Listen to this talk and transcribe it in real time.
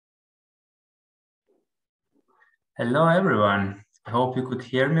Hello, everyone. I hope you could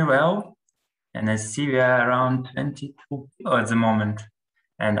hear me well. And I see we are around 22 people at the moment.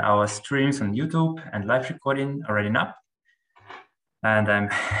 And our streams on YouTube and live recording are already up. And I'm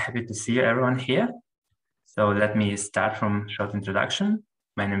happy to see everyone here. So let me start from short introduction.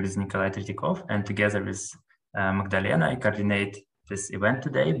 My name is Nikolai Tretikov, and together with Magdalena, I coordinate this event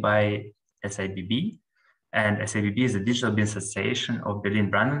today by SIBB. And SIBB is the Digital Business Association of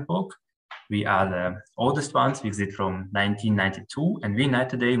Berlin-Brandenburg. We are the oldest ones. We exist from 1992, and we unite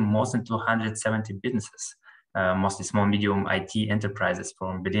today more than 270 businesses, mostly small, medium IT enterprises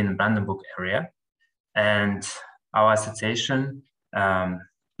from Berlin and Brandenburg area. And our association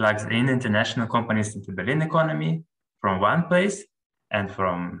plugs in international companies into Berlin economy from one place, and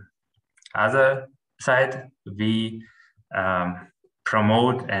from other side, we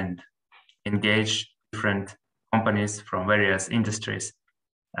promote and engage different companies from various industries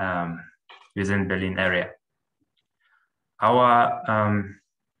within Berlin area. Our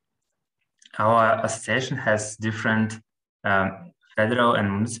association has different federal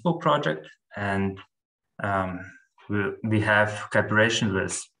and municipal projects, and we have cooperation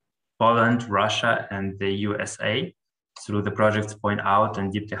with Poland, Russia, and the USA through the projects Point Out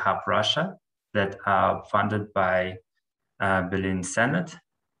and Deep Tech Hub Russia that are funded by Berlin Senate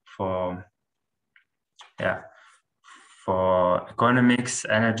for economics,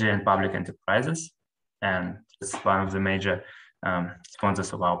 energy, and public enterprises. And it's one of the major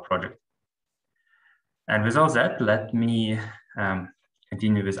sponsors of our project. And with all that, let me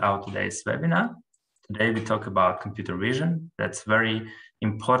continue with our today's webinar. Today we talk about computer vision. That's very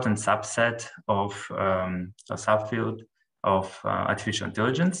important subset of a subfield of artificial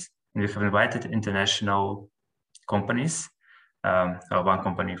intelligence. And we have invited international companies, one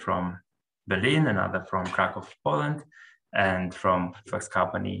company from Berlin, another from Cracow, Poland, and from Fairfax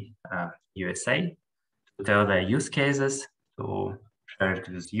company, USA, to tell their use cases, to share it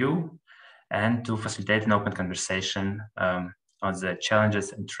with you, and to facilitate an open conversation on the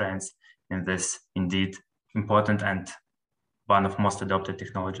challenges and trends in this indeed important and one of most adopted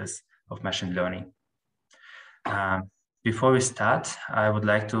technologies of machine learning. Before we start, I would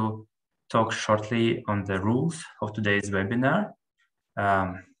like to talk shortly on the rules of today's webinar.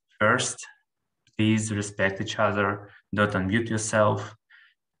 First, please respect each other, don't unmute yourself,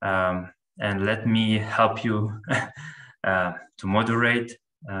 and let me help you to moderate.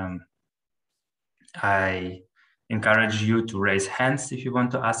 I encourage you to raise hands if you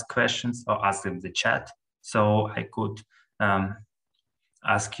want to ask questions or ask them in the chat, so I could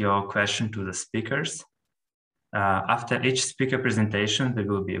ask your question to the speakers. After each speaker presentation, there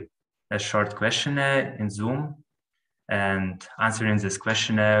will be a short questionnaire in Zoom, and answering this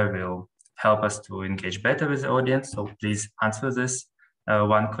questionnaire will help us to engage better with the audience. So please answer this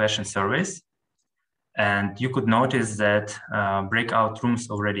one question surveys. And you could notice that breakout rooms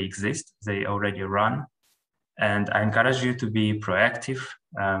already exist. They already run. And I encourage you to be proactive.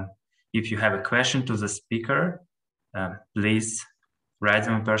 If you have a question to the speaker, please write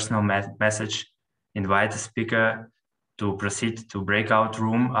them a personal message, invite the speaker to proceed to breakout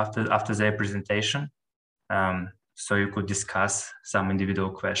room after their presentation. So you could discuss some individual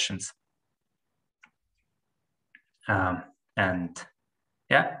questions. And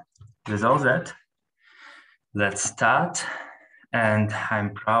yeah, with all that, let's start. And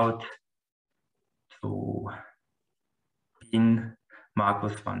I'm proud to pin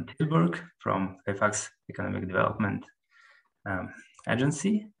Markus von Tilburg from Fairfax Economic Development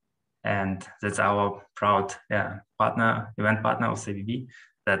Agency. And that's our proud partner, event partner of SIBB,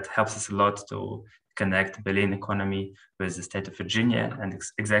 that helps us a lot to connect Berlin economy with the state of Virginia and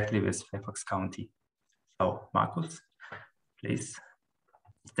exactly with Fairfax County. So Markus, please,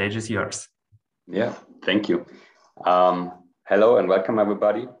 the stage is yours. Yeah, thank you. Hello and welcome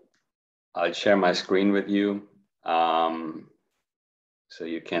everybody. I'll share my screen with you so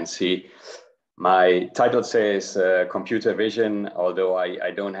you can see. My title says computer vision, although I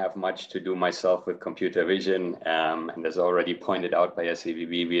don't have much to do myself with computer vision. And as already pointed out by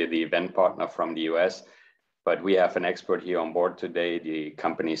SIBB, we are the event partner from the US. But we have an expert here on board today, the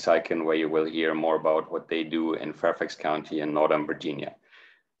company Xyken, where you will hear more about what they do in Fairfax County in Northern Virginia.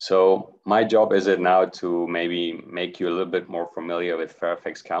 So my job is it now to maybe make you a little bit more familiar with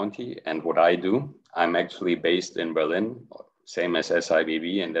Fairfax County and what I do. I'm actually based in Berlin, same as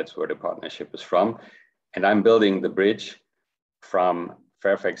SIBB, and that's where the partnership is from. And I'm building the bridge from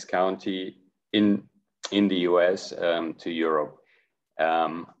Fairfax County in the US to Europe.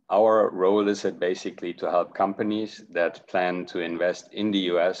 Our role is basically to help companies that plan to invest in the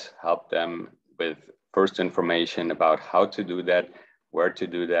US, help them with first information about how to do that, where to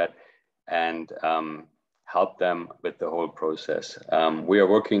do that, and help them with the whole process. We are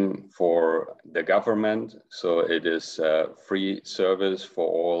working for the government, so it is a free service for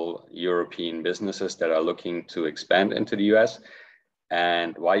all European businesses that are looking to expand into the US.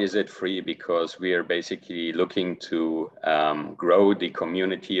 And why is it free? Because we are basically looking to grow the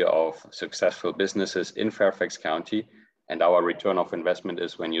community of successful businesses in Fairfax County. And our return of investment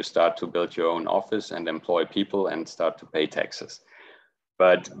is when you start to build your own office and employ people and start to pay taxes.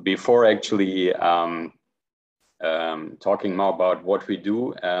 But before actually talking more about what we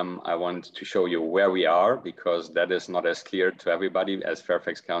do, I want to show you where we are, because that is not as clear to everybody, as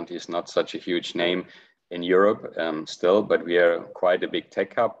Fairfax County is not such a huge name in Europe still, but we are quite a big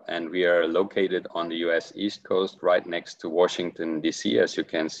tech hub, and we are located on the US East Coast, right next to Washington, DC, as you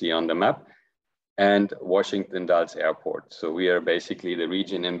can see on the map, and Washington Dulles Airport. So we are basically the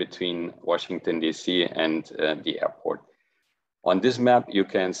region in between Washington, DC and the airport. On this map, you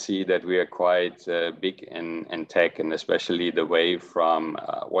can see that we are quite big in tech, and especially the way from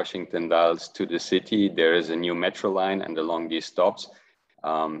Washington Dulles to the city. There is a new metro line, and along these stops,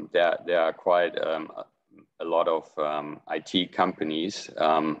 there are quite a lot of IT companies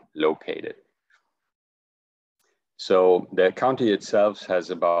located. So the county itself has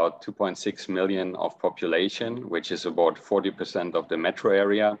about 2.6 million of population, which is about 40% of the metro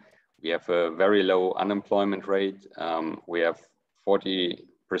area. We have a very low unemployment rate. We have 40%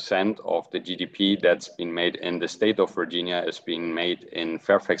 of the GDP that's been made in the state of Virginia is being made in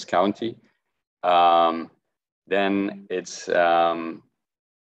Fairfax County. Then it's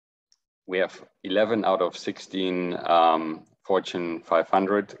we have 11 out of 16 Fortune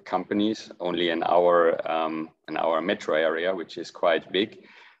 500 companies only in our metro area, which is quite big.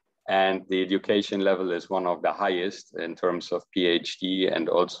 And the education level is one of the highest in terms of PhD and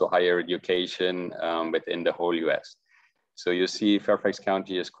also higher education within the whole US. So you see Fairfax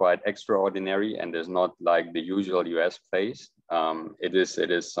County is quite extraordinary and is not like the usual US place. It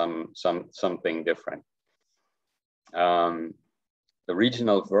is something different. The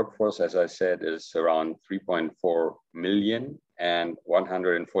regional workforce, as I said, is around 3.4 million, and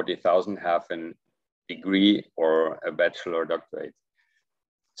 140,000 have a degree or a bachelor or doctorate.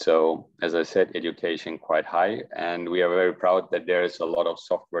 So as I said, education quite high, and we are very proud that there is a lot of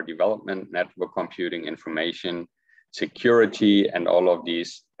software development, network computing, information security, and all of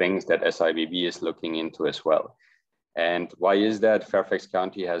these things that SIBB is looking into as well. And why is that? Fairfax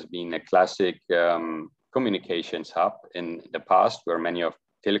County has been a classic communications hub in the past, where many of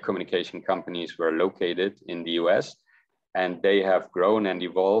telecommunication companies were located in the US, and they have grown and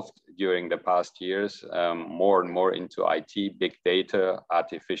evolved during the past years more and more into IT, big data,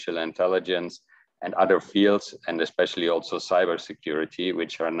 artificial intelligence, and other fields, and especially also cybersecurity,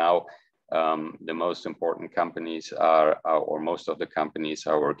 which are now the most important companies or most of the companies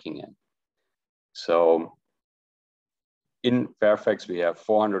are working in. So in Fairfax, we have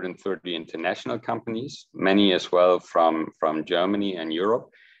 430 international companies, many as well from Germany and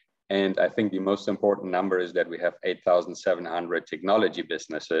Europe. And I think the most important number is that we have 8,700 technology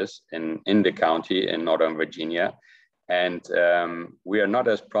businesses in the county in Northern Virginia. And we are not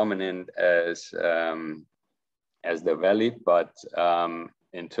as prominent as the Valley, but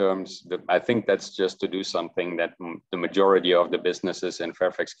in terms, I think that's just to do something that the majority of the businesses in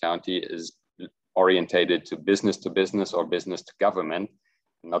Fairfax County is orientated to business or business to government,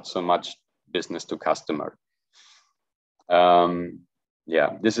 not so much business to customer. Yeah,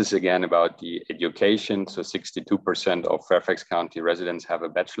 this is again about the education. So 62% of Fairfax County residents have a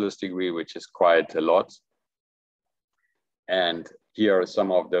bachelor's degree, which is quite a lot. And here are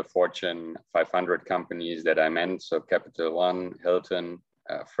some of the Fortune 500 companies that I meant. So Capital One, Hilton,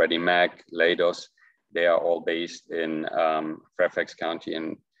 Freddie Mac, Leidos, they are all based in Fairfax County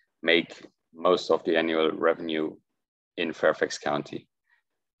and make most of the annual revenue in Fairfax County.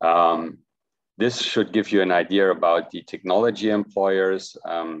 This should give you an idea about the technology employers.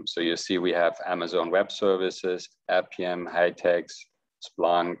 So you see we have Amazon Web Services, Appian, Hightex,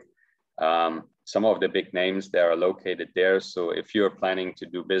 Splunk. Some of the big names that are located there. So if you're planning to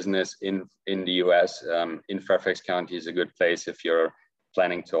do business in the US, in Fairfax County is a good place if you're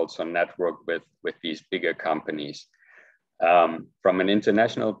planning to also network with these bigger companies. From an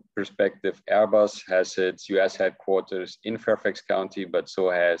international perspective, Airbus has its US headquarters in Fairfax County, but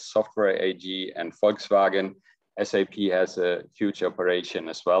so has Software AG and Volkswagen. SAP has a huge operation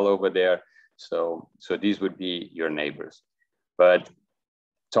as well over there. So these would be your neighbors. But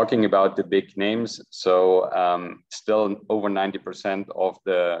talking about the big names, so still over 90% of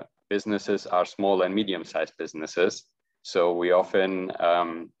the businesses are small and medium-sized businesses. So we often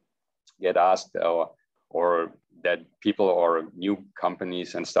get asked or that people or new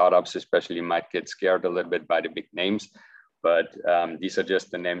companies and startups especially might get scared a little bit by the big names. But these are just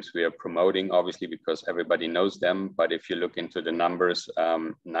the names we are promoting, obviously, because everybody knows them. But if you look into the numbers,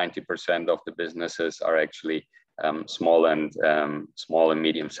 90% of the businesses are actually small and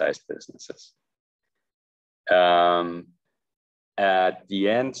medium-sized businesses. At the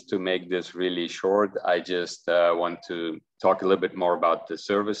end, to make this really short, I just want to talk a little bit more about the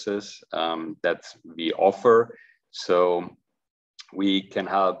services that we offer. So we can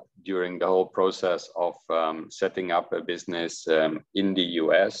help during the whole process of setting up a business in the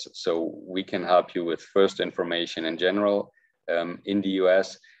US. So we can help you with first information in general in the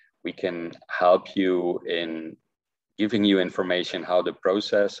US. We can help you in giving you information how the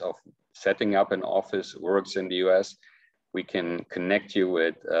process of setting up an office works in the US. We can connect you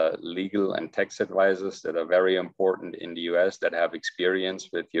with legal and tax advisors that are very important in the US that have experience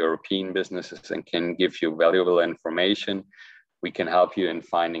with European businesses and can give you valuable information. We can help you in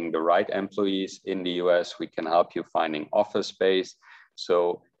finding the right employees in the US. We can help you finding office space.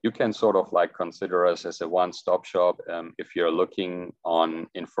 So you can sort of like consider us as a one-stop shop if you're looking on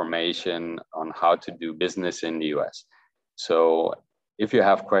information on how to do business in the US. So if you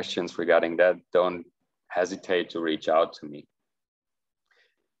have questions regarding that, don't hesitate to reach out to me.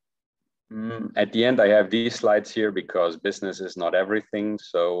 At the end, I have these slides here because business is not everything.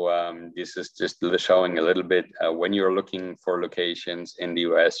 So this is just showing a little bit when you're looking for locations in the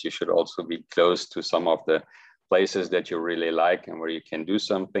US, you should also be close to some of the places that you really like and where you can do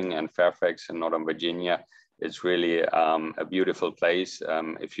something. And Fairfax in Northern Virginia is really a beautiful place.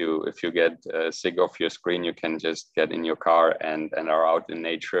 If you get sick of your screen, you can just get in your car and are out in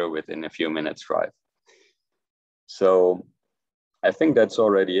nature within a few minutes drive. So I think that's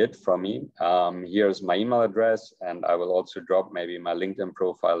already it from me. Here's my email address, and I will also drop maybe my LinkedIn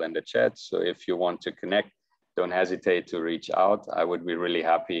profile in the chat. So if you want to connect, don't hesitate to reach out. I would be really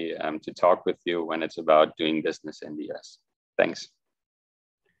happy to talk with you when it's about doing business in the US. Thanks.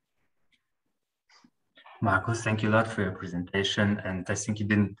 Markus, thank you a lot for your presentation. And I think you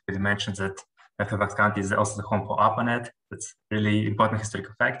didn't really mention that Fairfax County is also the home for ARPANET. That's really important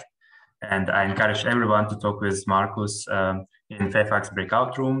historical fact. And I encourage everyone to talk with Markus in Fairfax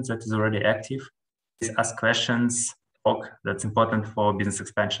breakout room that is already active. Please ask questions, talk. That's important for business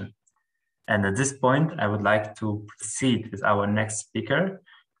expansion. And at this point, I would like to proceed with our next speaker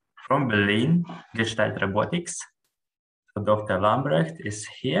from Berlin, Gestalt Robotics. So Dr. Lambrecht is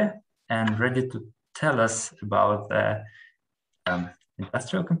here and ready to tell us about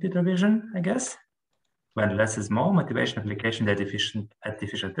industrial computer vision, I guess. When less is more, motivation application, artificial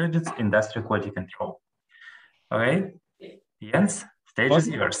intelligence, industrial quality control. Okay, Jens, stage is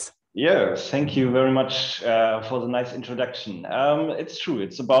yours. Yeah, thank you very much for the nice introduction. It's true,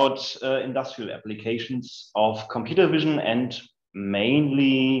 it's about industrial applications of computer vision, and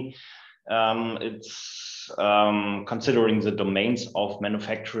mainly it's considering the domains of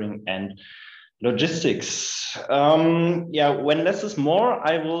manufacturing and logistics. Yeah, when less is more,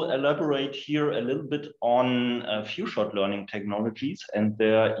 I will elaborate here a little bit on few short learning technologies and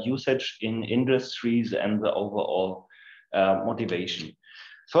their usage in industries and the overall motivation.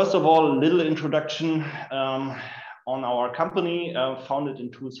 First of all, a little introduction on our company, founded in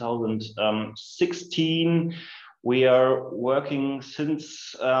 2016. We are working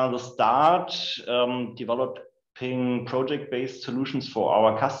since the start, developing project-based solutions for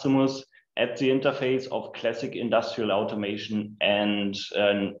our customers at the interface of classic industrial automation and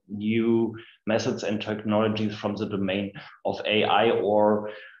new methods and technologies from the domain of AI, or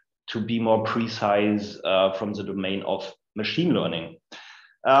to be more precise, from the domain of machine learning.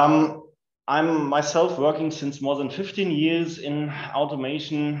 I'm myself working since more than 15 years in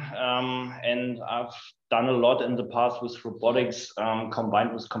automation, and I've done a lot in the past with robotics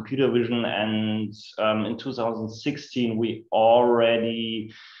combined with computer vision. And in 2016, we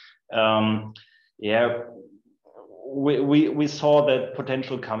already we saw that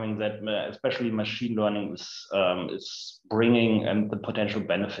potential coming, that especially machine learning is bringing the potential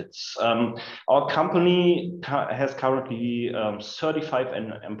benefits. Our company has currently 35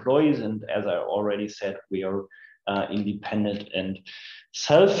 employees, and as I already said, we are independent and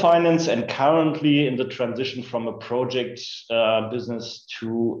self-financed, and currently in the transition from a project business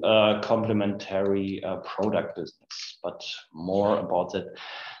to a complementary product business, but more about that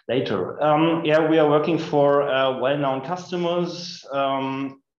later. Yeah, we are working for well-known customers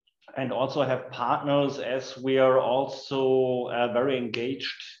and also have partners, as we are also very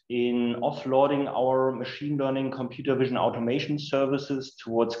engaged in offloading our machine learning, computer vision, automation services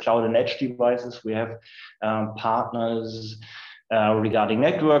towards cloud and edge devices. We have partners regarding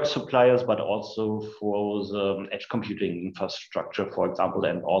network suppliers, but also for the edge computing infrastructure, for example,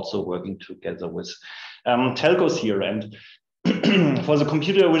 and also working together with telcos here. And for the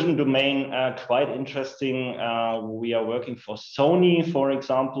computer vision domain, quite interesting. We are working for Sony, for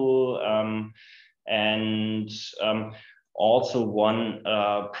example, and also one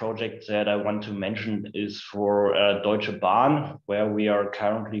project that I want to mention is for Deutsche Bahn, where we are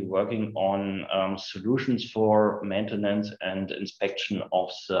currently working on solutions for maintenance and inspection of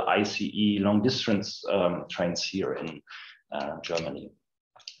the ICE long distance trains here in Germany.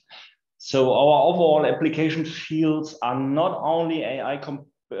 So our overall application fields are not only AI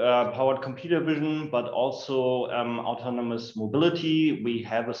powered computer vision, but also autonomous mobility. We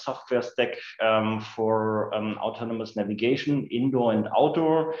have a software stack for autonomous navigation, indoor and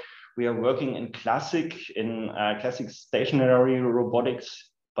outdoor. We are working in classic stationary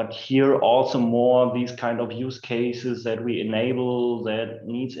robotics, but here also more these kind of use cases that we enable that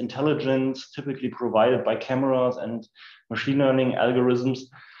needs intelligence, typically provided by cameras and machine learning algorithms.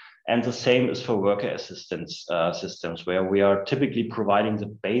 And the same is for worker assistance systems, where we are typically providing the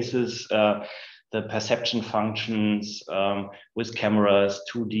basis, the perception functions with cameras,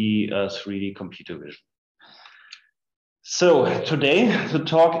 2D, 3D computer vision. So today the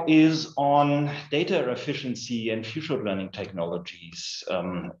talk is on data efficiency and future learning technologies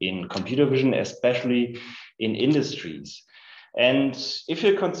in computer vision, especially in industries. And if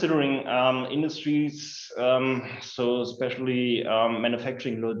you're considering industries, so especially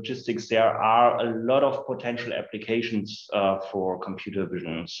manufacturing, logistics, there are a lot of potential applications for computer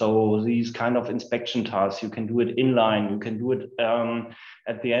vision. So these kind of inspection tasks, you can do it inline, you can do it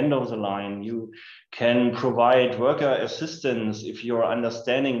at the end of the line, you can provide worker assistance if you're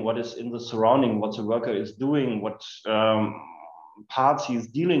understanding what is in the surrounding, what the worker is doing, what parts he's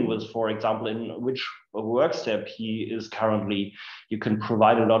dealing with, for example, in which work step he is currently. You can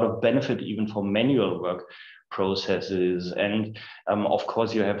provide a lot of benefit even for manual work processes. And of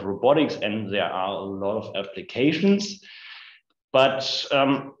course, you have robotics, and there are a lot of applications. But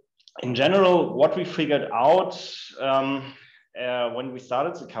in general, what we figured out when we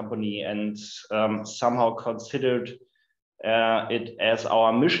started the company and somehow considered it as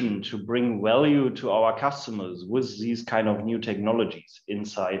our mission to bring value to our customers with these kind of new technologies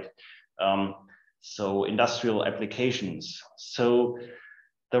inside so industrial applications. So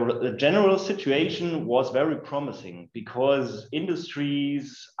the general situation was very promising because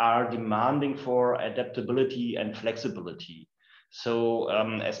industries are demanding for adaptability and flexibility. So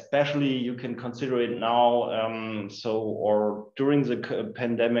especially you can consider it now, or during the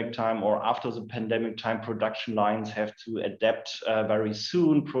pandemic time or after the pandemic time, production lines have to adapt very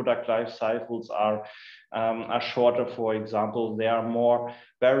soon. Product life cycles are shorter, for example. There are more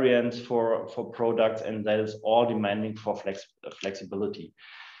variants for products, and that is all demanding for flexibility.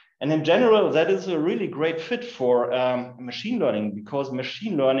 And in general, that is a really great fit for machine learning, because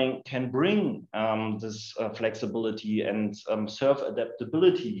machine learning can bring this flexibility and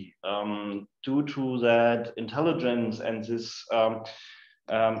self-adaptability due to that intelligence and this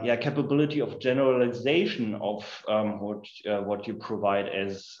capability of generalization of what you provide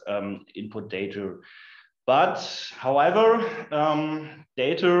as input data. But however,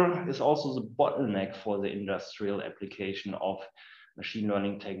 data is also the bottleneck for the industrial application of machine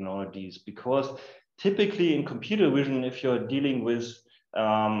learning technologies, because typically in computer vision, if you're dealing with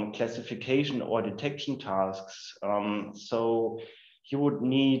classification or detection tasks, so you would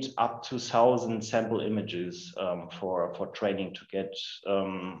need up to 1,000 sample images for training to get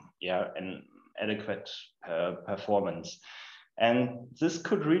an adequate performance. And this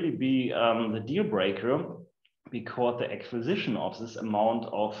could really be the deal breaker, because the acquisition of this amount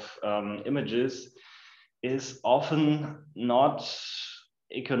of images is often not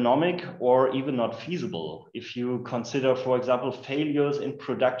economic or even not feasible. If you consider, for example, failures in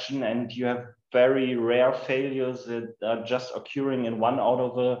production, and you have very rare failures that are just occurring in 1 out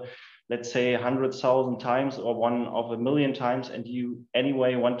of let's say 100,000 times or 1 of 1,000,000 times, and you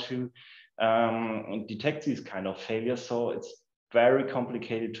anyway want to detect these kind of failures. So it's very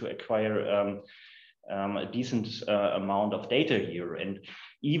complicated to acquire a decent amount of data here. And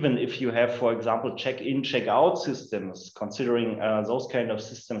even if you have, for example, check-in, check-out systems, considering those kind of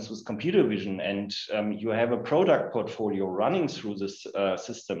systems with computer vision, and you have a product portfolio running through this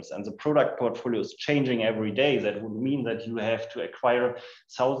systems, and the product portfolio is changing every day, that would mean that you have to acquire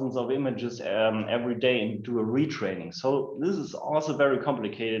thousands of images every day and do a retraining. So this is also very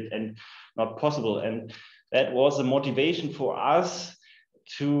complicated and not possible. And that was a motivation for us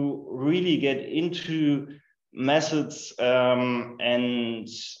to really get into methods and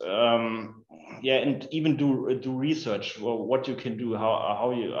even do research. Well, what you can do,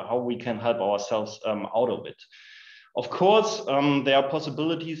 how we can help ourselves out of it. Of course, there are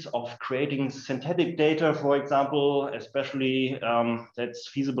possibilities of creating synthetic data, for example, especially that's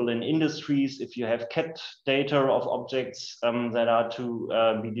feasible in industries. If you have CAD data of objects that are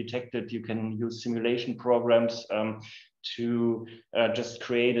to be detected, you can use simulation programs to just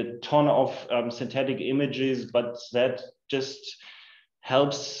create a ton of synthetic images, but that just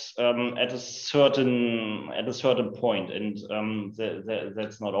helps at a certain point, and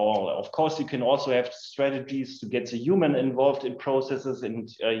that's not all. Of course, you can also have strategies to get the human involved in processes and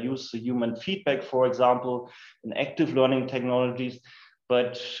use the human feedback, for example, in active learning technologies.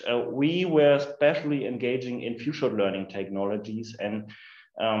 But we were especially engaging in future learning technologies and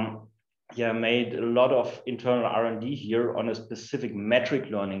made a lot of internal R&D here on a specific metric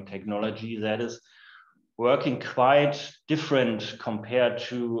learning technology that is working quite different compared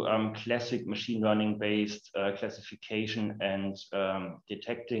to classic machine learning based classification and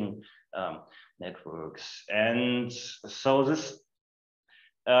detecting networks. And so this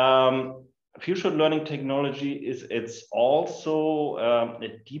future learning technology it's also a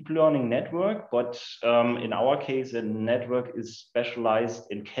deep learning network, but in our case, a network is specialized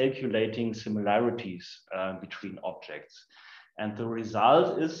in calculating similarities between objects. And the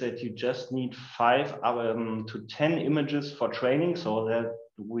result is that you just need 5 to 10 images for training, so that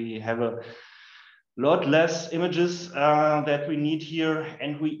we have a lot less images that we need here.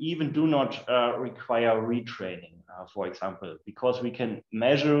 And we even do not require retraining, for example, because we can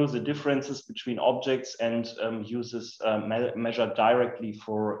measure the differences between objects and use this measure directly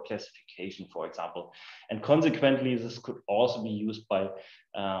for classification, for example. And consequently, this could also be used by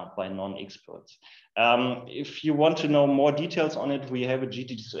non-experts. If you want to know more details on it, we have a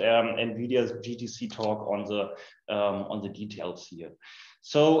NVIDIA's GTC talk on the details here.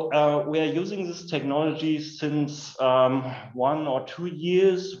 So we are using this technology since 1 or 2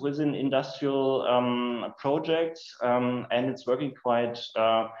 years within industrial projects, and it's working quite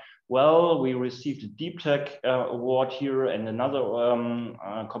well. We received a Deep Tech award here and another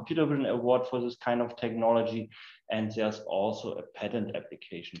computer vision award for this kind of technology, and there's also a patent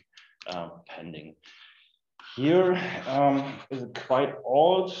application pending. Here is a quite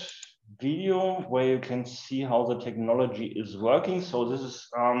old video where you can see how the technology is working. So this is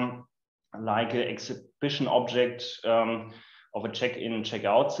like an exhibition object of a check-in,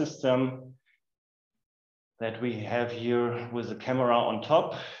 check-out system that we have here with a camera on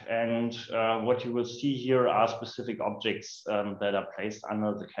top. And what you will see here are specific objects that are placed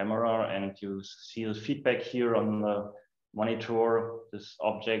under the camera, and you see the feedback here on the monitor. This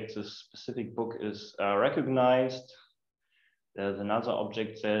object, this specific book is recognized. There's another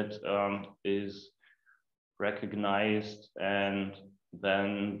object that is recognized, and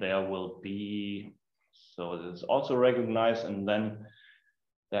then there will be, so this is also recognized, and then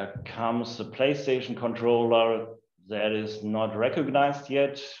there comes the PlayStation controller that is not recognized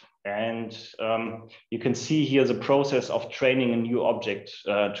yet. And you can see here the process of training a new object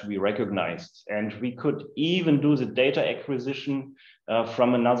to be recognized. And we could even do the data acquisition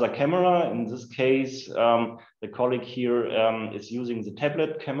from another camera. In this case, the colleague here is using the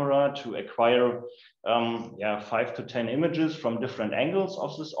tablet camera to acquire 5 to 10 images from different angles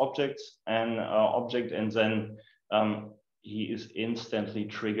of this object, and then he is instantly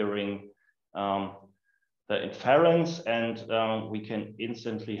triggering the inference, and we can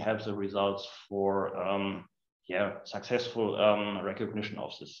instantly have the results for successful recognition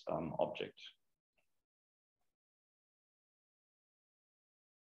of this object.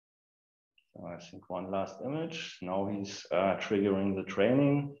 So I think one last image. Now he's triggering the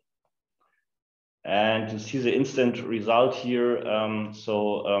training. And you see the instant result here,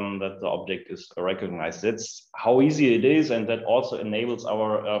 that the object is recognized. That's how easy it is, and that also enables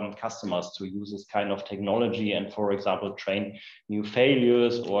our customers to use this kind of technology and, for example, train new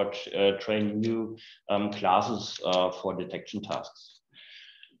failures or train new classes for detection tasks.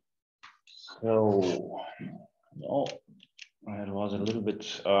 So, no, it was a little bit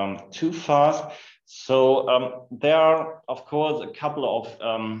too fast. So there are, of course, a couple of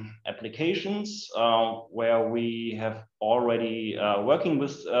applications where we have already working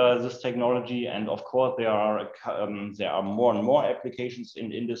with this technology, and of course there are more and more applications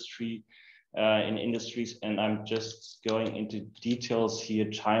in industries, and I'm just going into details here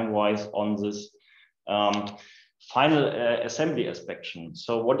time-wise on this final assembly inspection.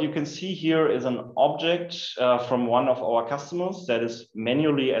 So what you can see here is an object from one of our customers that is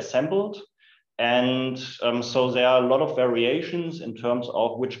manually assembled. And so there are a lot of variations in terms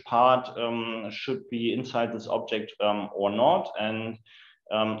of which part should be inside this object or not. And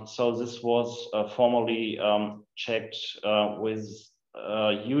so this was formally checked with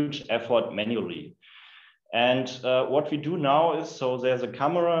huge effort manually. And what we do now is, so there's a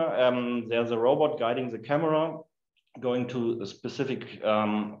camera, there's a robot guiding the camera, going to specific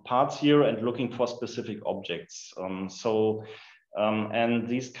parts here and looking for specific objects. And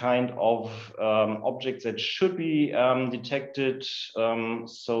these kind of objects that should be detected,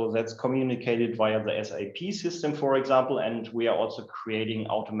 so that's communicated via the SIBB system, for example, and we are also creating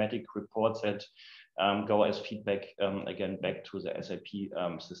automatic reports that go as feedback again back to the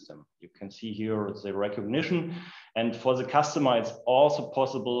SIBB system. You can see here the recognition, and for the customer it's also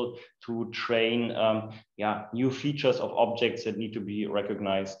possible to train new features of objects that need to be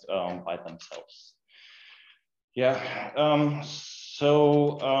recognized by themselves.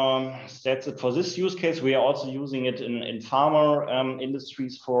 So that's it for this use case. We are also using it in pharma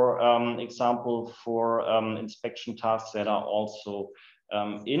industries, for example, for inspection tasks that are also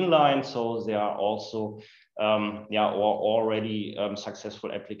inline. So there are also already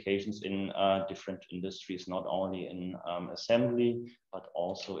successful applications in different industries, not only in assembly, but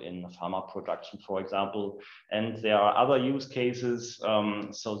also in pharma production, for example. And there are other use cases.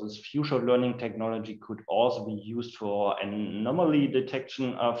 So this future learning technology could also be used for anomaly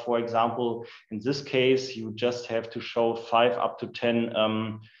detection. For example, in this case, you just have to show 5 up to 10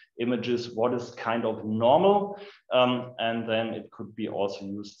 images, what is kind of normal, and then it could be also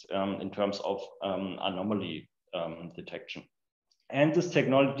used in terms of anomaly detection. And this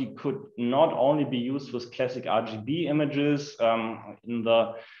technology could not only be used with classic RGB images.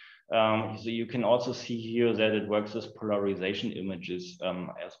 So you can also see here that it works with polarization images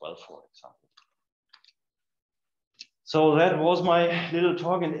as well, for example. So that was my little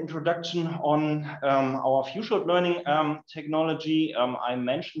talk and introduction on our future learning technology. I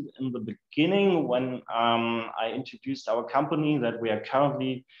mentioned in the beginning when I introduced our company that we are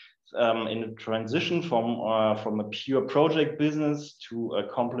currently in a transition from a pure project business to a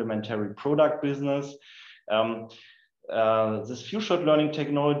complementary product business. This future learning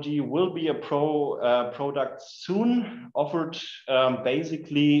technology will be a product soon, offered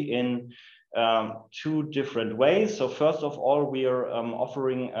basically in 2 different ways. So first of all, we are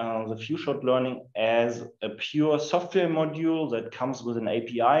offering the future learning as a pure software module that comes with an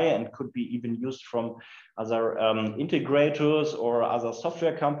API and could be even used from other integrators or other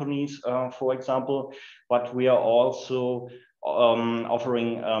software companies, for example. But we are also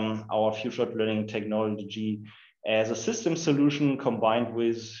offering our future learning technology as a system solution combined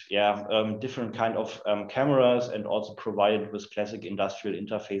with different kind of cameras, and also provided with classic industrial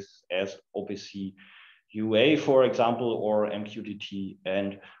interface as OPC UA, for example, or MQTT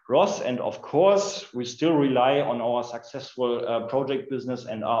and ROS. And of course, we still rely on our successful project business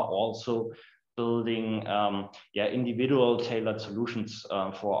and are also building individual tailored solutions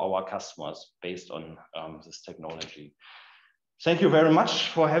for our customers based on this technology. Thank you very much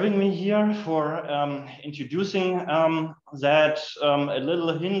for having me here, for introducing that. A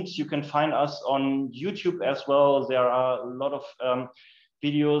little hint, you can find us on YouTube as well. There are a lot of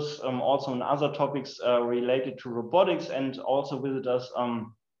videos also on other topics related to robotics, and also visit us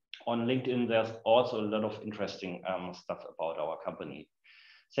on LinkedIn. There's also a lot of interesting stuff about our company.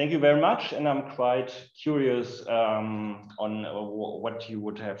 Thank you very much, and I'm quite curious on what you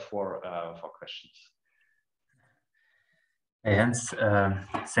would have for questions. Hey, Hans,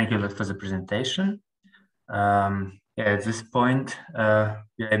 thank you a lot for the presentation. At this point, we are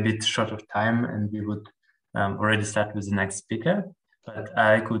a bit short of time, and we would already start with the next speaker. But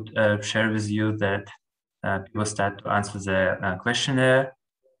I could share with you that people start to answer the questionnaire,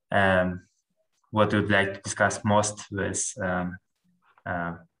 what we would like to discuss most with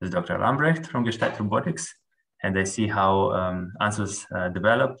Dr. Lambrecht from Gestalt Robotics, and I see how answers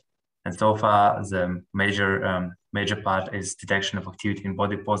develop. And so far, the major part is detection of activity in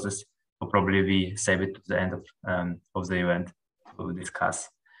body poses. So probably we save it to the end of the event to discuss.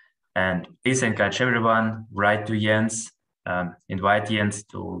 And please encourage everyone, write to Jens, invite Jens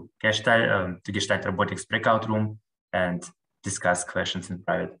to Gestalt Robotics breakout room and discuss questions in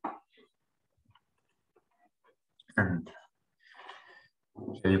private. And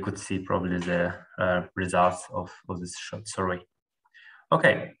you could see probably the results of this short survey.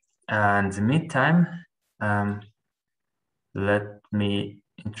 Okay. And in the meantime, let me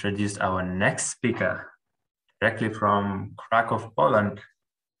introduce our next speaker, directly from Cracow, Poland.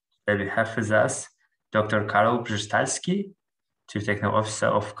 Today we have with us Dr. Karol Przystalski, Chief Technical Officer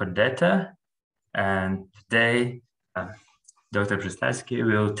of Codete. And today, Dr. Przystalski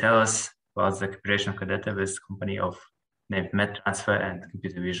will tell us about the cooperation of Codete with company of named MedTransfer and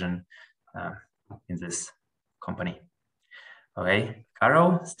Computer Vision in this company. Okay,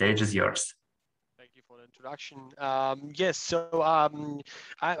 Karol, stage is yours. Thank you for the introduction. Yes, so I'm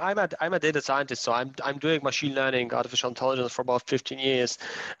a data scientist, so I'm doing machine learning, artificial intelligence for about 15 years.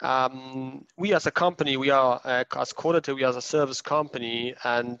 We as a company, we are as Codete, we are a service company,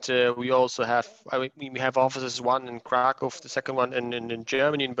 and we also have we have offices, one in Cracow, the second one in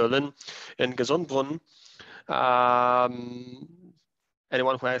Germany, in Berlin, in Gesundbrunnen.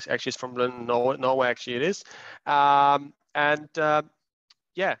 Anyone who actually is from Berlin know where actually it is,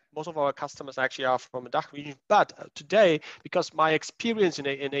 yeah, most of our customers actually are from the DACH region. But today, because my experience in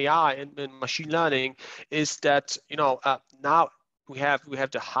AI and in machine learning is that, you know, now we have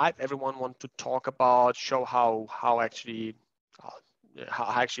the hype. Everyone wants to talk about, show how actually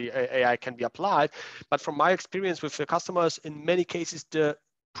AI can be applied. But from my experience with the customers, in many cases, the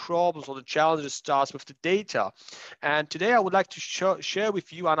problems or the challenges starts with the data. And today I would like to share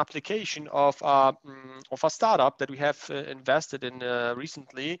with you an application of a startup that we have invested in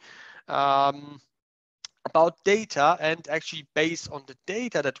recently about data, and actually based on the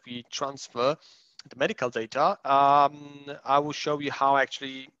data that we transfer, the medical data, I will show you how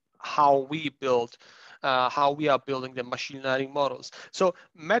we build how we are building the machine learning models. So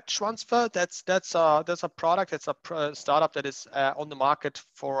MedTransfer, that's a product, that's a startup that is on the market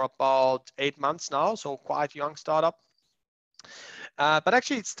for about 8 months now, so quite young startup. But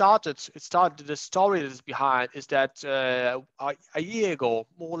actually it started, the story that is behind is that a year ago,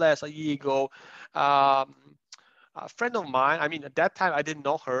 more or less a year ago, a friend of mine, I mean, at that time I didn't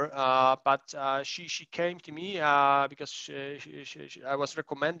know her, but she came to me because I was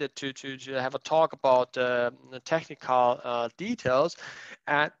recommended to have a talk about the technical details,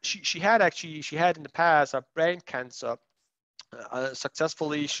 and she had in the past a brain cancer.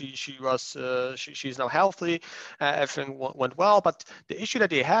 Successfully, she's now healthy. Everything went well, but the issue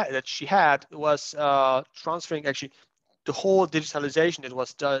that she had was transferring actually the whole digitalization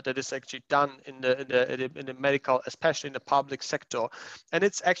that is actually done in the medical, especially in the public sector, and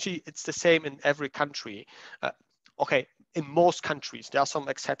it's the same in every country. Okay, in most countries there are some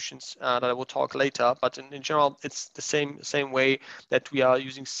exceptions that I will talk later, but in general it's the same way that we are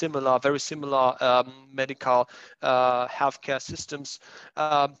using very similar medical healthcare systems.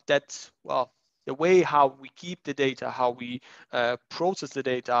 That, well, the way how we keep the data, how we process the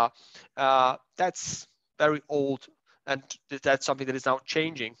data, that's very old. And that's something that is now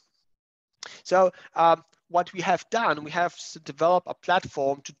changing. So what we have done, we have developed a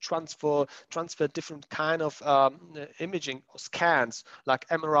platform to transfer different kind of imaging or scans like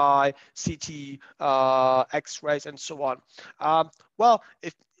MRI, CT, X-rays, and so on. Well,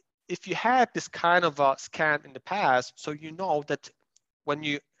 if you had this kind of a scan in the past, so you know that when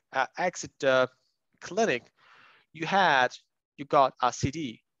you exit the clinic, you got a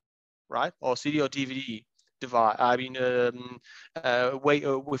CD, right, or CD or DVD device. I mean,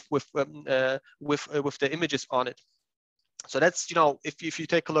 with the images on it. So that's, you know, if you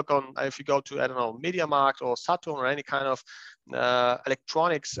take a look on, if you go to, I don't know, MediaMarkt or Saturn or any kind of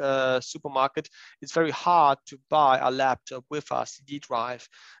electronics supermarket, it's very hard to buy a laptop with a CD drive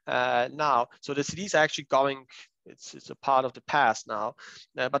now. So the CDs are actually going, it's a part of the past now,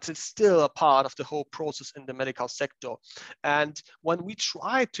 but it's still a part of the whole process in the medical sector. And when we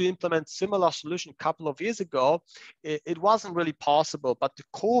tried to implement similar solution a couple of years ago, it wasn't really possible, but the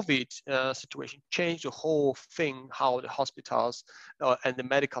COVID situation changed the whole thing, how the hospitals and the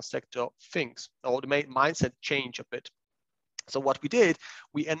medical sector thinks, or the mindset changed a bit. So what we did,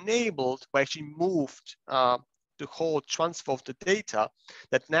 we actually moved the whole transfer of the data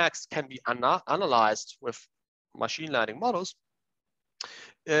that next can be analyzed with machine learning models,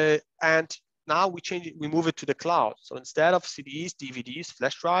 and now we move it to the cloud. So instead of CDs, DVDs,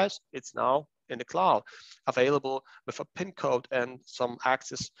 flash drives, it's now in the cloud, available with a PIN code and some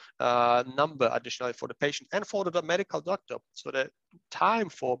access number additionally for the patient and for the medical doctor. So the time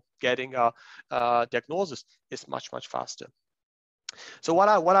for getting a diagnosis is much faster. So what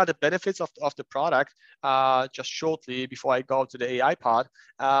are the benefits of the product? Just shortly before I go to the AI part.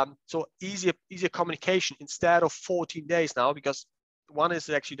 So easier communication instead of 14 days now, because one is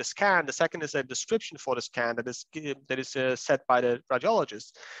actually the scan, the second is a description for the scan that is set by the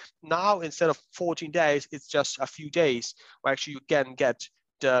radiologist. Now instead of 14 days, it's just a few days where actually you can get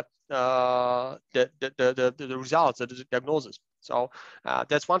the results, the diagnosis. So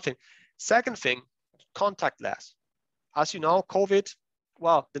that's one thing. Second thing, contactless. As you know, COVID,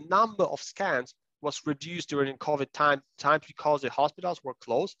 well, the number of scans was reduced during COVID times because the hospitals were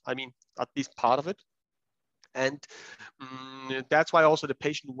closed. I mean, at least part of it. And that's why also the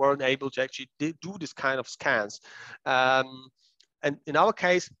patient weren't able to actually do this kind of scans. And in our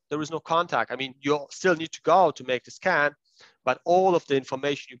case, there is no contact. I mean, you still need to go to make the scan, but all of the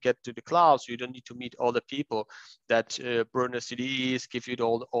information you get to the cloud, so you don't need to meet all the people that burn the CDs, give you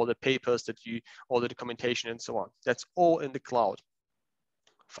all the papers that you, all the documentation and so on. That's all in the cloud,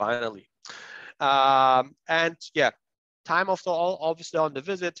 finally. And yeah, time after all, obviously on the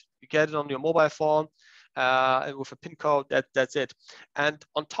visit, you get it on your mobile phone and with a PIN code, that's it. And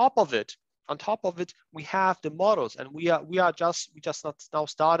on top of it, we have the models, and we just now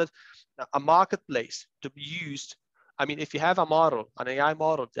started a marketplace to be used. I mean, if you have a model, an AI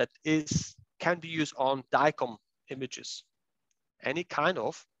model that can be used on DICOM images, any kind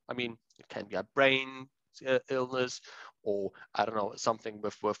of, I mean, it can be a brain illness, or I don't know, something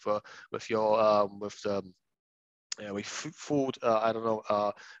with food, I don't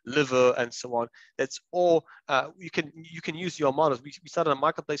know, liver and so on. That's all. You can use your models. We started a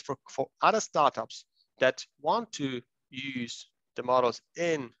marketplace for other startups that want to use the models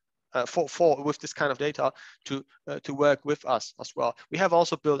in with this kind of data to work with us as well. We have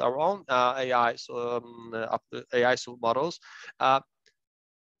also built our own AI models.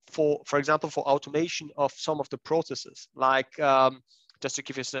 For example, for automation of some of the processes, like just to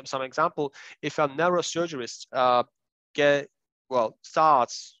give you some example, if a neurosurgeonist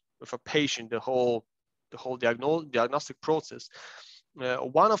starts with a patient the whole diagnostic process,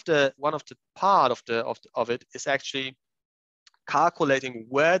 one of the part of it is actually calculating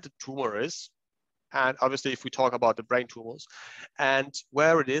where the tumor is, and obviously if we talk about the brain tumors, and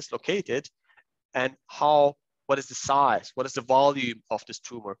where it is located, and what is the size, what is the volume of this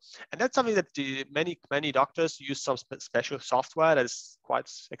tumor. And that's something that many doctors use some special software that is quite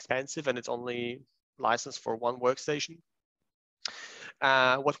expensive, and it's only licensed for one workstation.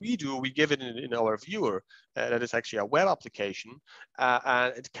 What we do, we give it in our viewer that is actually a web application,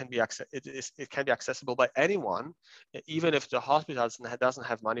 and it can be accessible by anyone, even if the hospital doesn't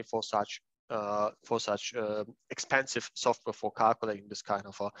have money for such expensive software for calculating this kind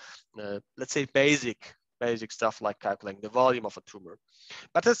of let's say basic stuff like calculating the volume of a tumor.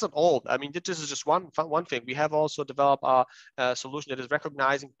 But that's not all. I mean, this is just one thing. We have also developed a solution that is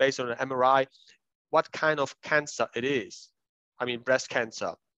recognizing based on an MRI what kind of cancer it is. I mean, breast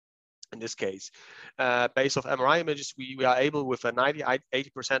cancer in this case. Based off MRI images, we are able with a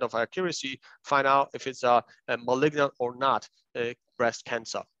 80% of accuracy find out if it's a malignant or not breast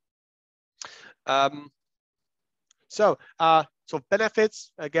cancer. So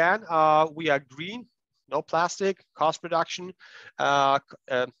benefits, again, we are green, no plastic, cost reduction,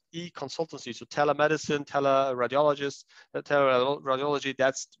 e-consultancy, so telemedicine, teleradiology,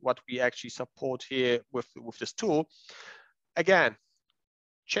 that's what we actually support here with this tool. Again,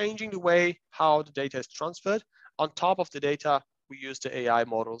 changing the way how the data is transferred. On top of the data, we use the AI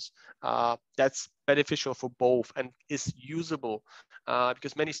models. That's beneficial for both and is usable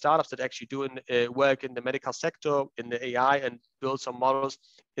because many startups that actually do work in the medical sector in the AI and build some models,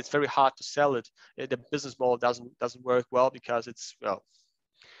 it's very hard to sell it. The business model doesn't work well because it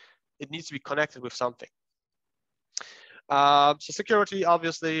needs to be connected with something. So security,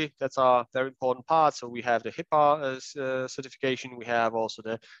 obviously, that's a very important part. So we have the HIPAA certification. We have also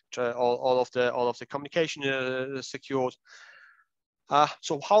all of the communication secured.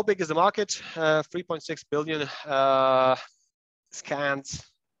 So how big is the market? 3.6 billion scans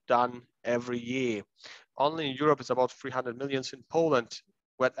done every year. Only in Europe, it's about 300 millions. In Poland,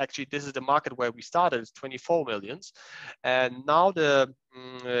 where actually this is the market where we started, it's 24 millions. And now the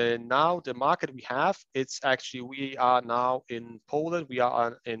market we have, it's actually, we are now in Poland, we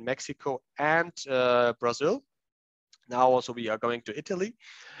are in Mexico and Brazil. Now also we are going to Italy,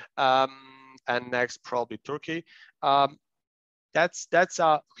 and next probably Turkey. That's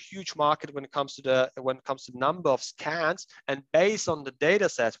a huge market when it comes to the number of scans, and based on the data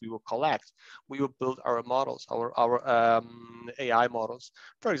sets we will collect, we will build our models, our AI models.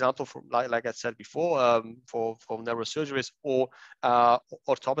 For example, like I said before, for neurosurgeries or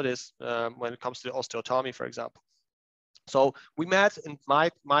orthopedists when it comes to osteotomy, for example. So we met in May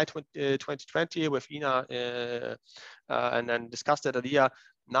 2020 with Ina and then discussed that idea.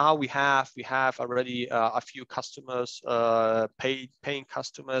 Now we have already a few customers, paying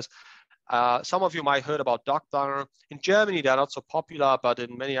customers. Some of you might have heard about DocPlanner. In Germany, they're not so popular, but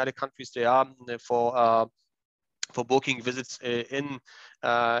in many other countries they are for booking visits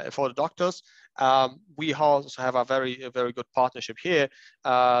for the doctors. We also have a very good partnership here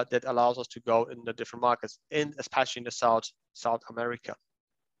that allows us to go in the different markets, especially in the South America.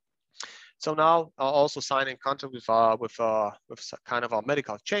 So now also signing contract with kind of our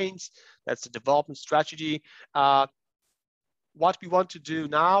medical chains. That's the development strategy. What we want to do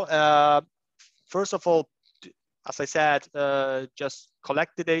now, first of all, as I said, just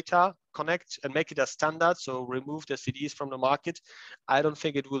collect the data, connect and make it a standard. So remove the CDs from the market. I don't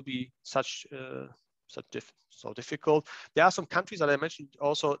think it will be so difficult. There are some countries that I mentioned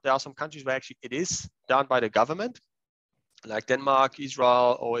also, there are some countries where actually it is done by the government, like Denmark,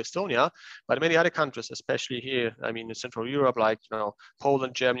 Israel, or Estonia, but many other countries, especially here, I mean, in Central Europe, like, you know,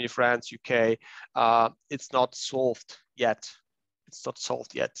 Poland, Germany, France, UK, it's not solved yet. It's not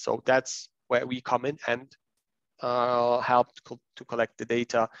solved yet. So that's where we come in and help to collect the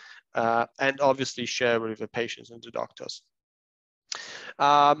data and obviously share with the patients and the doctors.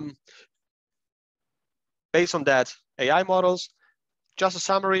 Based on that, AI models, just a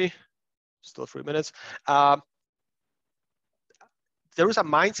summary, still 3 minutes. There is a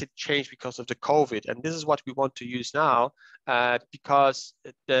mindset change because of the COVID, and this is what we want to use now because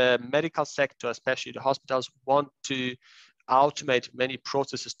the medical sector, especially the hospitals, want to automate many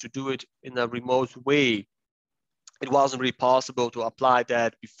processes to do it in a remote way. It wasn't really possible to apply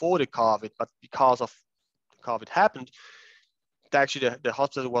that before the COVID, but because of the COVID happened, actually the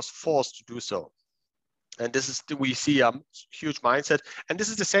hospital was forced to do so. And this is, we see a huge mindset, and this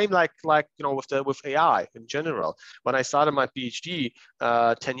is the same like you know, with AI in general. When I started my PhD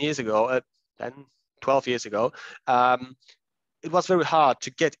 10 years ago, 12 years ago, it was very hard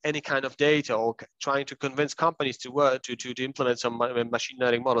to get any kind of data or trying to convince companies to work to implement some machine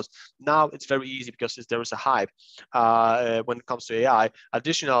learning models. Now it's very easy because there is a hype when it comes to AI.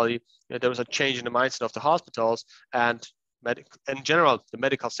 Additionally, you know, there was a change in the mindset of the hospitals and in general the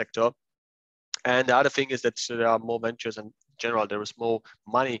medical sector. And the other thing is that there are more ventures, and in general there is more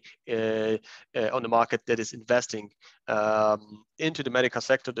money on the market that is investing into the medical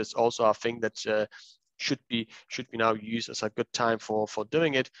sector. That's also a thing that should be now used as a good time for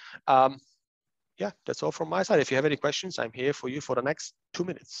doing it. Yeah, that's all from my side. If you have any questions, I'm here for you for the next 2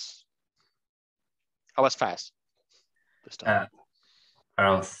 minutes. I was fast this time.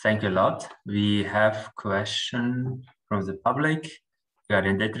 Karol, thank you a lot. We have question from the public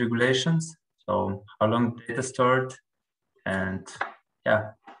regarding data regulations. So how long data stored, and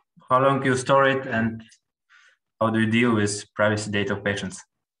yeah, how long you store it, and how do you deal with privacy data of patients?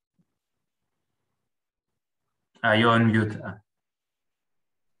 You're on mute.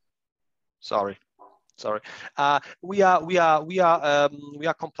 Sorry. We are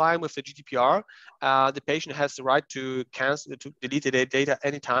complying with the GDPR. The patient has the right to cancel, to delete the data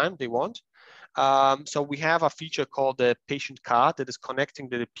anytime they want. So we have a feature called the patient card that is connecting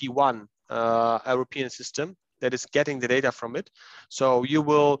to the P1 European system that is getting the data from it. So you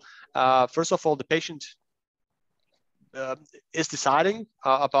will, first of all, the patient is deciding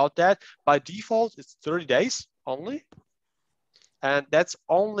about that. By default, it's 30 days only. And that's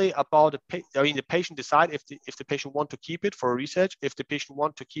only about the patient decide if the patient want to keep it for research, if the patient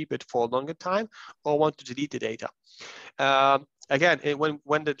want to keep it for a longer time, or want to delete the data. Again,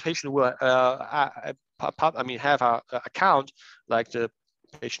 when the patient will have an account like the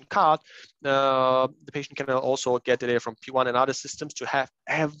patient card, the patient can also get the data from P1 and other systems to have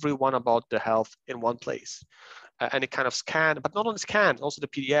everyone about the health in one place. Any kind of scan, but not only scan, also the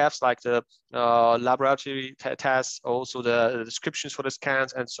PDFs like the laboratory tests, also the descriptions for the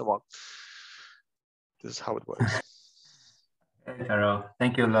scans, and so on. This is how it works. Okay, Karol,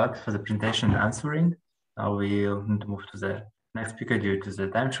 thank you a lot for the presentation and answering. Now we'll need to move to the next speaker due to the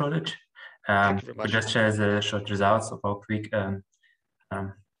time shortage. We just share the short results of our quick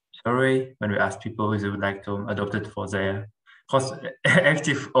survey when we asked people if they would like to adopt it for their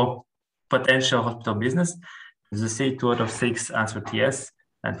active or potential hospital business. As you see, 2 out of 6 answered yes,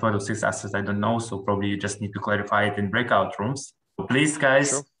 and 4 out of 6 answered I don't know, so probably you just need to clarify it in breakout rooms. So please,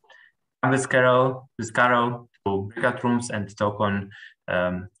 guys, come with Karol to breakout rooms and talk on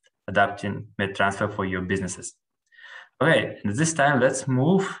adapting med transfer for your businesses. Okay, and this time let's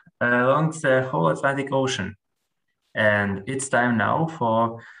move along the whole Atlantic Ocean. And it's time now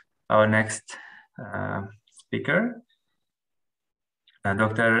for our next speaker,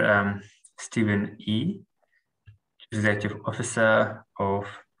 Dr. Stephen E., Executive Officer of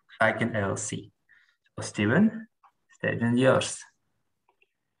Xyken LLC. So Stephen, stage is yours.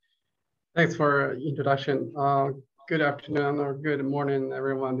 Thanks for introduction. Good afternoon or good morning,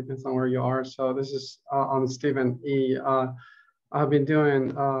 everyone, depends on where you are. So this is I'm Stephen E. I've been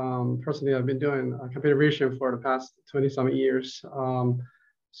doing, personally, I've been doing computer vision for the past 20-some years.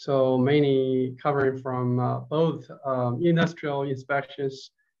 So mainly covering from both industrial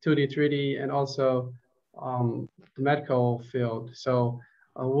inspections, 2D, 3D, and also the medical field. So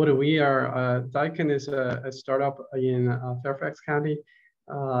what we are, Xyken is a startup in Fairfax County.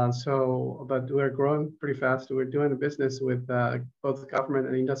 But we're growing pretty fast. We're doing business with both government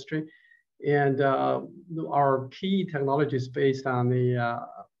and industry. And our key technology is based on the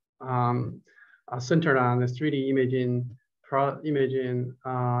centered on the 3D imaging,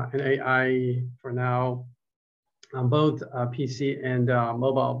 and AI for now on both PC and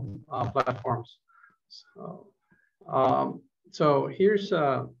mobile platforms. So here's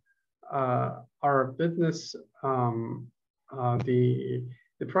our business, the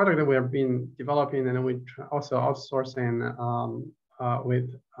product that we have been developing, and we also outsourcing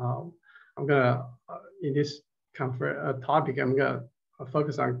with. I'm gonna in this topic, I'm gonna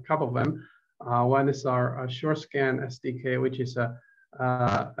focus on a couple of them. One is our SureScan SDK, which is a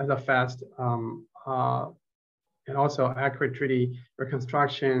fast and also accurate 3D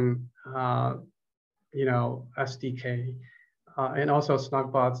reconstruction, SDK, and also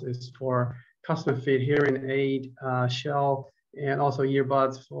SnugBuds is for custom fit hearing aid, shell, and also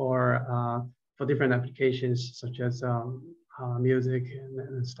earbuds for different applications such as music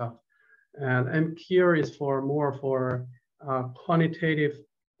and stuff. And MQ is for more for quantitative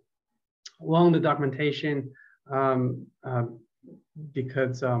long documentation,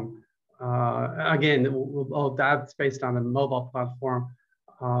 because again, all that's based on the mobile platform.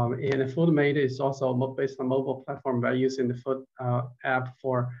 And the FoodMate is also based on mobile platform by using the Food app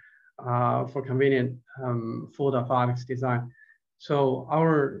for convenient food robotics design. So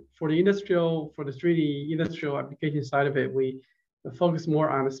for the 3D industrial application side of it, we focus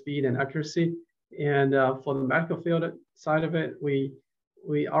more on the speed and accuracy. And for the medical field side of it,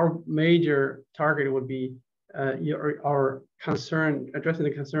 our major target would be our concern, addressing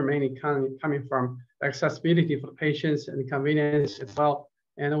the concern mainly coming from accessibility for the patients and the convenience as well.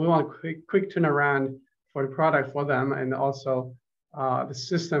 And we want quick turnaround for the product for them, and also the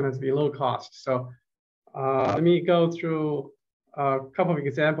system has to be low cost. So let me go through a couple of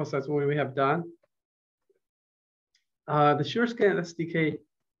examples. That's what we have done. The SureScan SDK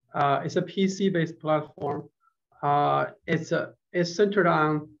is a PC-based platform. It's centered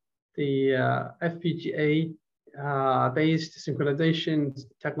on the FPGA based synchronization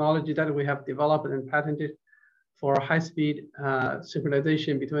technology that we have developed and patented for high-speed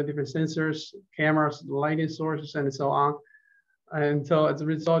synchronization between different sensors, cameras, lighting sources, and so on. And so as a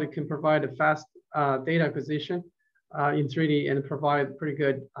result, it can provide a fast data acquisition in 3D and provide pretty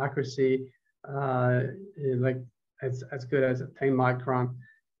good accuracy, like as good as 10 micron.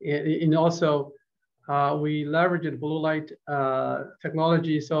 And also, we leverage the blue light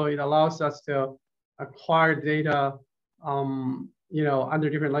technology, so it allows us to acquire data, under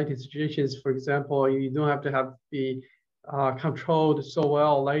different lighting situations. For example, you don't have to be controlled so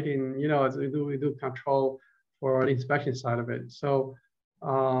well lighting, as we do control for the inspection side of it. So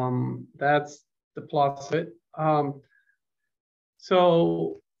that's the plus of it.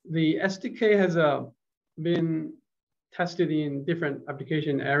 So the SDK has been tested in different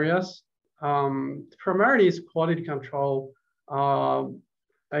application areas. Primarily is quality control. I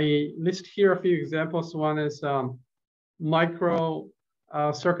list here a few examples. One is micro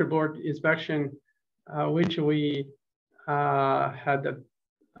circuit board inspection, which we dealt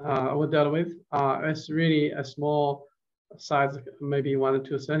with. It's really a small size, maybe 1 or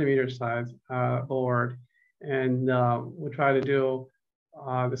 2 centimeter size board, and we try to do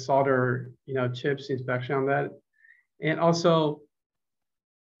the solder, chips inspection on that. And also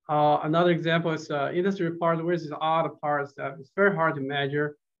another example is industry parts, where is odd parts that it's very hard to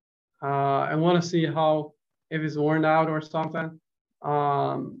measure. I want to see if it's worn out or something.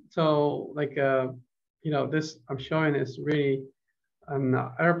 So like this I'm showing is really an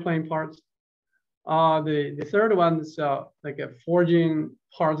airplane parts. The third one is like a forging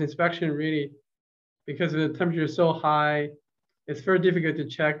parts inspection. Really, because the temperature is so high, it's very difficult to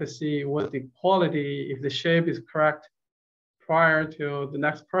check to see what the quality, if the shape is correct prior to the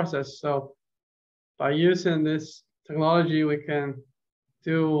next process. So by using this technology, we can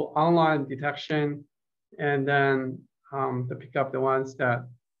do online detection and then to pick up the ones that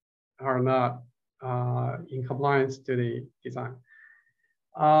are not in compliance to the design.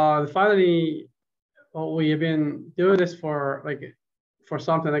 Finally, we have been doing this for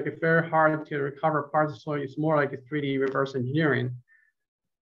something like it's very hard to recover parts, so it's more like a 3D reverse engineering.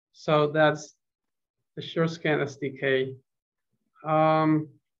 So that's the SureScan SDK.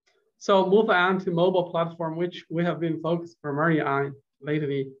 So move on to mobile platform, which we have been focused primarily on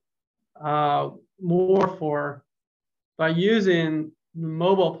lately, by using the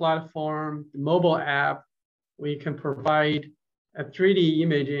mobile platform, the mobile app, we can provide a 3D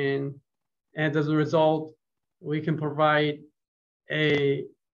imaging, and as a result, we can provide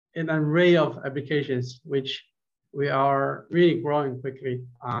an array of applications which we are really growing quickly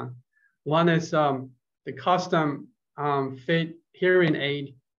on. One is the custom fit hearing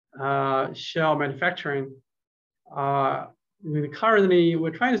aid shell manufacturing. Currently,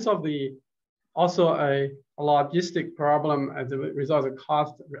 we're trying to solve also a logistic problem as a result of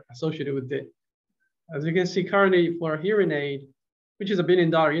cost associated with it. As you can see, currently for hearing aid, which is $1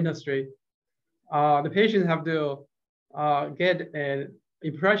 billion industry, the patients have to get an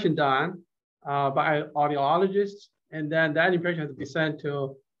impression done by audiologists, and then that impression has to be sent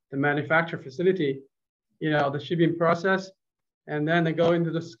to the manufacturer facility, the shipping process, and then they go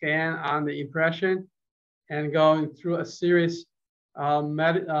into the scan on the impression and going through a series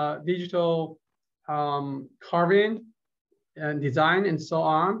digital carving and design and so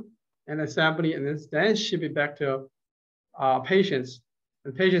on, and assembly, and then ship it back to patients.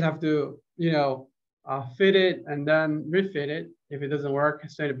 And patients have to, fit it and then refit it. If it doesn't work,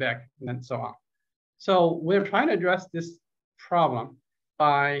 send it back, and then so on. So we're trying to address this problem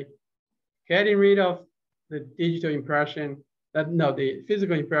by getting rid of the digital impression, the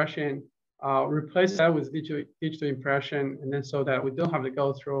physical impression, replace that with digital impression, and then so that we don't have to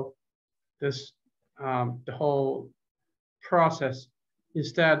go through this, the whole process.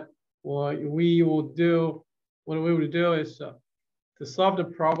 Instead, what we will do is to solve the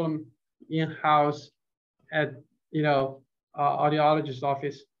problem in-house at audiologist's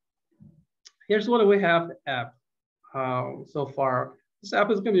office. Here's what we have the app so far. This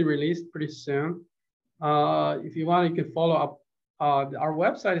app is going to be released pretty soon. If you want, you can follow up. Our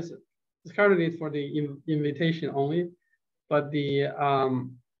website is currently for the invitation only, but the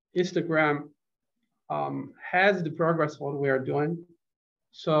Instagram has the progress of what we are doing.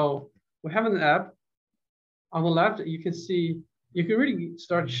 So we have an app. On the left, you can see, you can really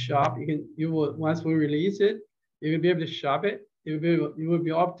start to shop. Once we release it, you will be able to shop it. You will be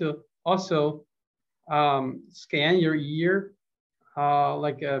able to also scan your ear,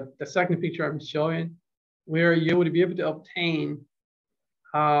 like the second picture I'm showing, where you would be able to obtain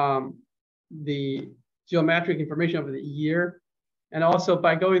the geometric information of the ear. And also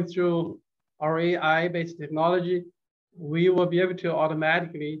by going through our AI-based technology, we will be able to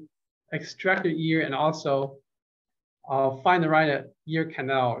automatically extract the ear and also find the right ear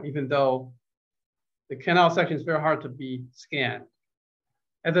canal, even though the canal section is very hard to be scanned.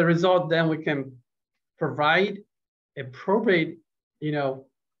 As a result, then we can provide appropriate, ear,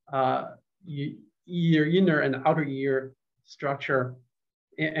 inner and outer ear structure,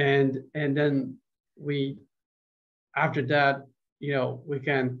 and then after that, we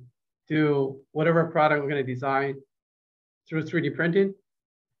can do whatever product we're going to design through 3D printing,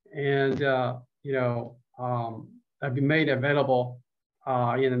 and that'll be made available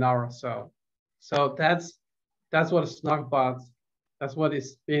in an hour or so. So that's what Snuggbots, that's what it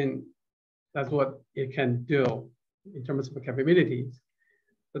can do in terms of capabilities.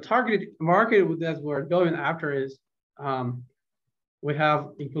 The targeted market that we're going after is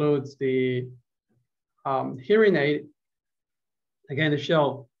includes the hearing aid, again,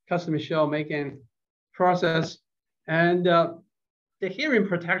 the custom shell making process, and the hearing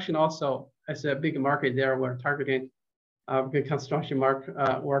protection also is a big market there. We're targeting good construction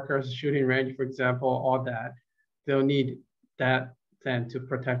workers, shooting range, for example, all that. They'll need that then to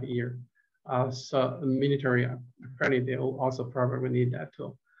protect the ear. So military, apparently they will also probably need that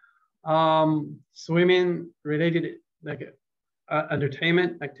too. Swimming related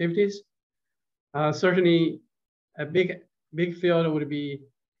entertainment activities. Certainly a big field would be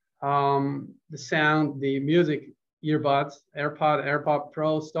the sound, the music earbuds, AirPod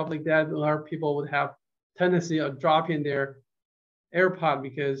Pro, stuff like that. A lot of people would have tendency of dropping their AirPod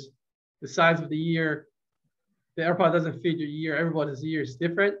because the size of the ear, the AirPod doesn't fit your ear. Everybody's ear is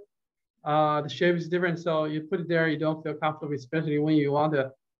different. The shape is different. So you put it there, you don't feel comfortable, especially when you want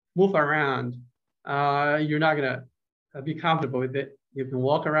to move around. You're not gonna be comfortable with it. You can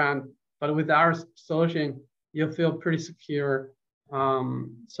walk around, but with our solution, you'll feel pretty secure.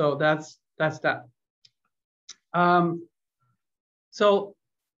 So that's that. So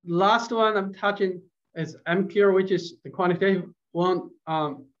last one I'm touching is MCure, which is the quantitative wound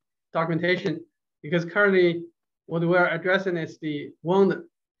documentation, because currently what we're addressing is the wound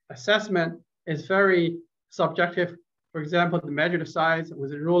assessment is very subjective. For example, to measure the size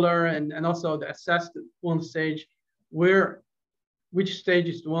with a ruler, and also the assessed wound stage, which stage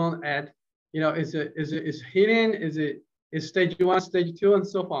is the wound at? Is it healing? Is stage 1, stage 2, and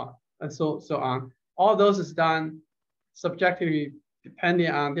so on, and so on. All those is done subjectively, depending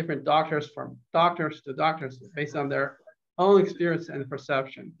on different doctors, from doctors to doctors, based on their own experience and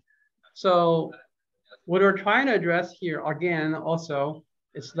perception. So what we're trying to address here, again, also,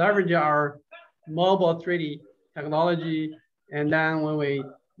 is leverage our mobile 3D technology. And then when we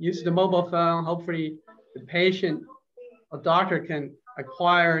use the mobile phone, hopefully the patient or doctor can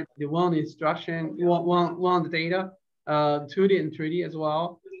acquire the wound instruction, wound data, 2D and 3D as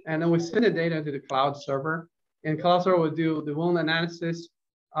well. And then we send the data to the cloud server. And cloud server will do the wound analysis,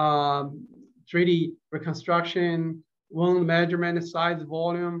 3D reconstruction, wound measurement, size,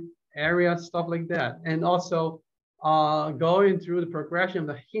 volume, area, stuff like that. And also going through the progression of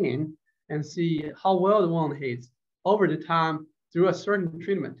the healing and see how well the wound heals over the time through a certain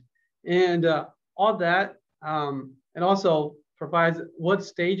treatment. And all that, and also provides what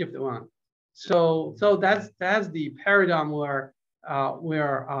stage of the wound. So that's the paradigm we're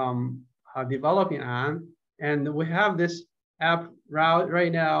developing on. And we have this app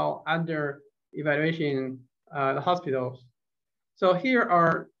right now under evaluation in the hospitals. So here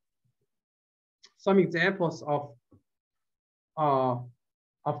are some examples of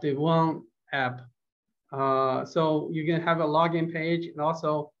the one app. So you can have a login page, and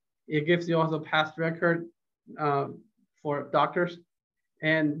also it gives you also past record for doctors.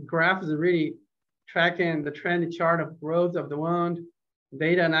 And graph is really tracking the trend chart of growth of the wound.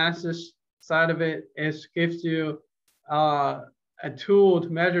 Data analysis side of it gives you a tool to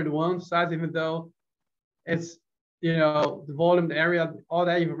measure the wound size, even though it's, you know, the volume, the area, all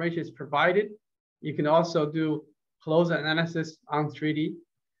that information is provided. You can also do close analysis on 3D.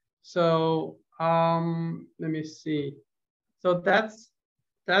 So let me see. So that's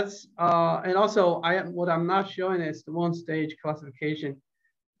and also what I'm not showing is the one stage classification.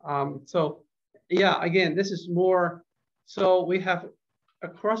 So yeah, again, this is more, so we have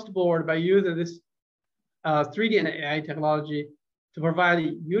across the board by using this 3D and AI technology to provide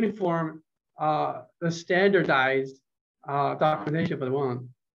a uniform, standardized documentation for the wound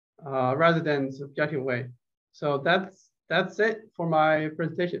rather than subjective way. So that's it for my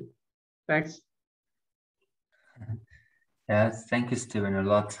presentation. Thanks. Yes, thank you, Steven, a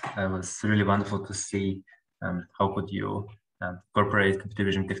lot. It was really wonderful to see how could you incorporate computer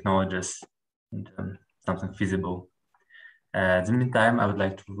vision technologies into something feasible. In the meantime, I would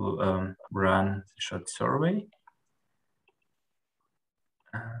like to run a short survey.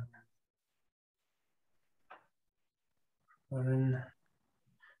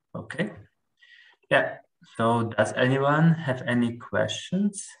 Okay. Yeah. So does anyone have any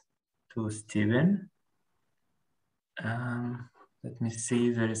questions to Steven? Let me see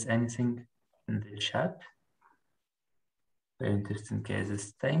if there is anything in the chat. Very interesting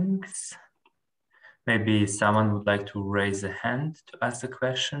cases, thanks. Maybe someone would like to raise a hand to ask a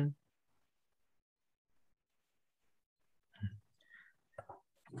question.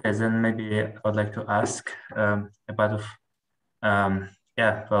 Okay, then maybe I would like to ask about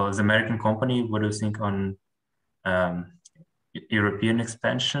yeah, well, as an American company, what do you think on European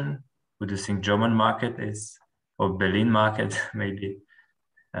expansion? What do you think German market is, or Berlin market, maybe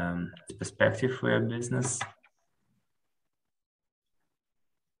perspective for your business?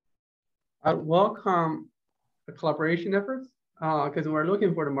 I welcome the collaboration efforts because we're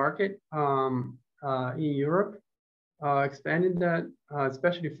looking for the market in Europe, expanding that,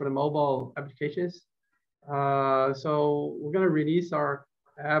 especially for the mobile applications. So we're going to release our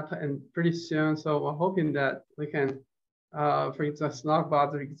app and pretty soon. So we're hoping that we can, for instance, Snackbot,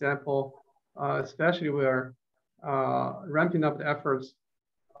 for example, especially we're ramping up the efforts.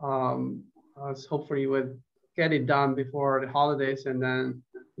 Hopefully we'll get it done before the holidays, and then,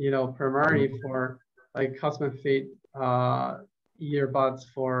 you know, primarily for like custom fit earbuds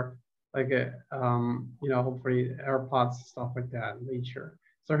for like a, you know, hopefully AirPods, stuff like that nature.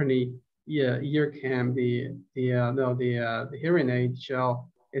 Certainly, yeah, ear cam, the hearing aid gel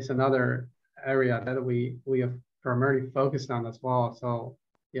is another area that we have primarily focused on as well. So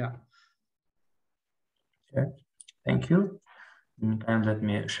yeah. Okay, thank you. And let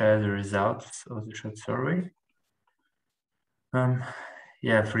me share the results of the short survey.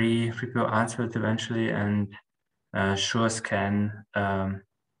 Yeah, three people answered eventually, and SureScan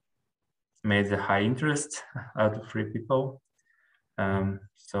made a high interest out of 3 people.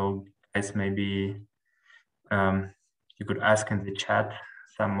 So guys, maybe you could ask in the chat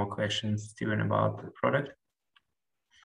some more questions, Steven, about the product.